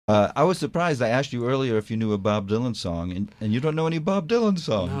I was surprised. I asked you earlier if you knew a Bob Dylan song, and you don't know any Bob Dylan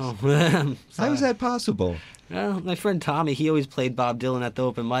songs. No. How is that possible? Well, my friend Tommy, he always played Bob Dylan at the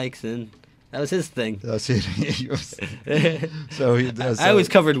open mics, and that was his thing. That's it. I always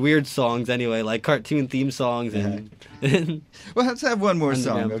covered weird songs anyway, like cartoon theme songs. And well, let's have one more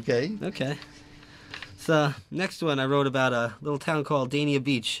song, okay? Okay. So, next one I wrote about a little town called Dania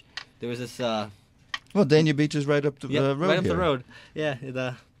Beach. There was this... well, Dania Beach is right up the road right up here. the road. Yeah,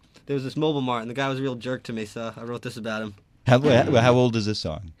 there was this mobile mart, and the guy was a real jerk to me, so I wrote this about him. How old is this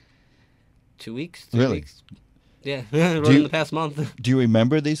song? 2 weeks? 3 really? Weeks. Yeah, I wrote it in the past month. Do you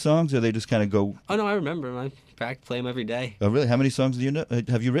remember these songs, or they just kind of go... Oh, no, I remember them. I play them every day. Oh, really? How many songs do you know?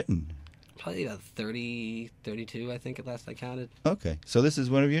 Have you written? Probably about 30, 32, I think, at last I counted. Okay, so this is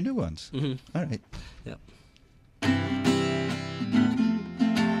one of your new ones. Mm-hmm. All right. Yep.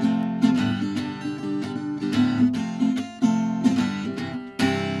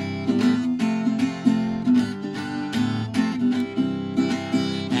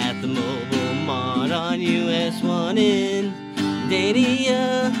 At the mobile mart on US 1 in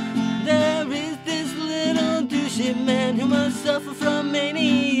Dania, there is this little douchey man who must suffer from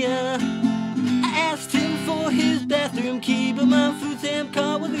mania. I asked him for his bathroom key, but my food stamp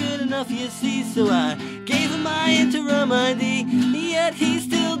card wasn't good enough, you see, so I gave him my interim ID, yet he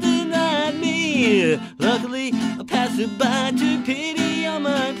still denied me. Luckily, a passerby took pity on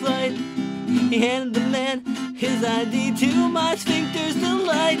my plight. He handed the man his ID to my sphincter's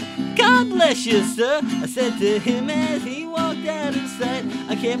delight. God bless you, sir, I said to him as he walked out of sight.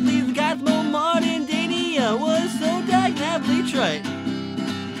 I can't believe the guy from Mart in Dania was so diagonally trite.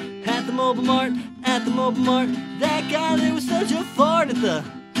 At the mobile mart, that guy there was such a fart at the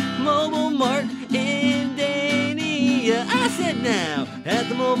mobile mart in Dania. I said now, at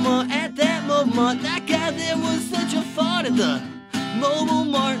the mobile mart, that guy there was such a fart at the mobile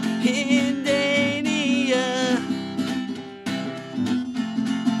mart in Dania.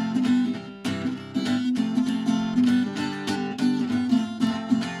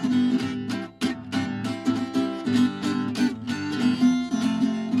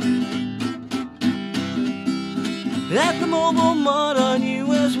 At the mobile mart on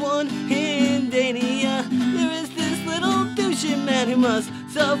US 1 in Dania, there is this little douchey man who must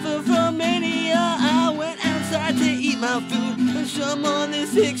suffer from mania. I went outside to eat my food and strum on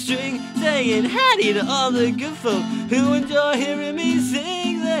this six string, saying howdy to all the good folk who enjoy hearing me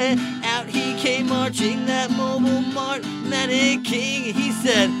sing. Then out he came marching, that mobile mart manic king. He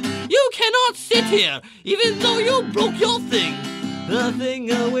said, "You cannot sit here, even though you broke your thing." The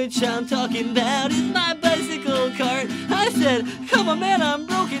thing of which I'm talking about is my bicycle cart. I said, "Come on, man, I'm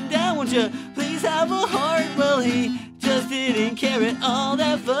broken down. Won't you please have a heart?" Well, he just didn't care at all,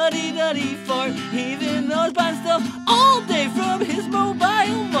 that fuddy-duddy fart, even though he's buying stuff all day from his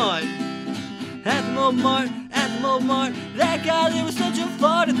mobile mart. At the mobile mart, that guy there was such a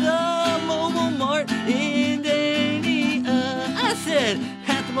fart at the mobile mart in Dania. I said,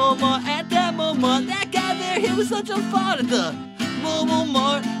 at the mobile mart, that guy there, he was such a fart at the mobile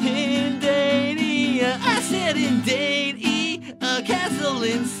mart in Dania. I said in Dania, a castle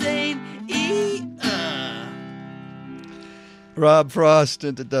insane. Rob Frost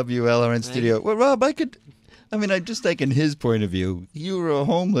at the WLRN studio. Well, Rob, I'm just taking his point of view. You were a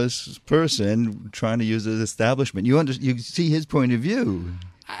homeless person trying to use an establishment. You see his point of view.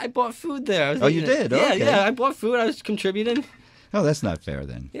 I bought food there. Oh, you did? Yeah, okay. yeah, I bought food. I was contributing. Oh, that's not fair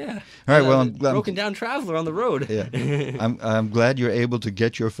then. Yeah. All right. Well, I'm broken down traveler on the road. Yeah. I'm glad you're able to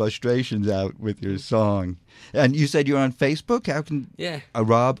get your frustrations out with your song. And you said you're on Facebook. How can? Yeah.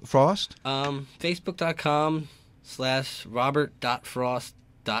 Rob Frost.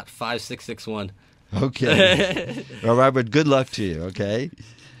 Facebook.com/robert.frost.5661. Okay. Well, Robert, good luck to you. Okay.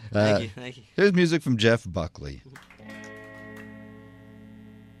 Thank you. Here's music from Jeff Buckley.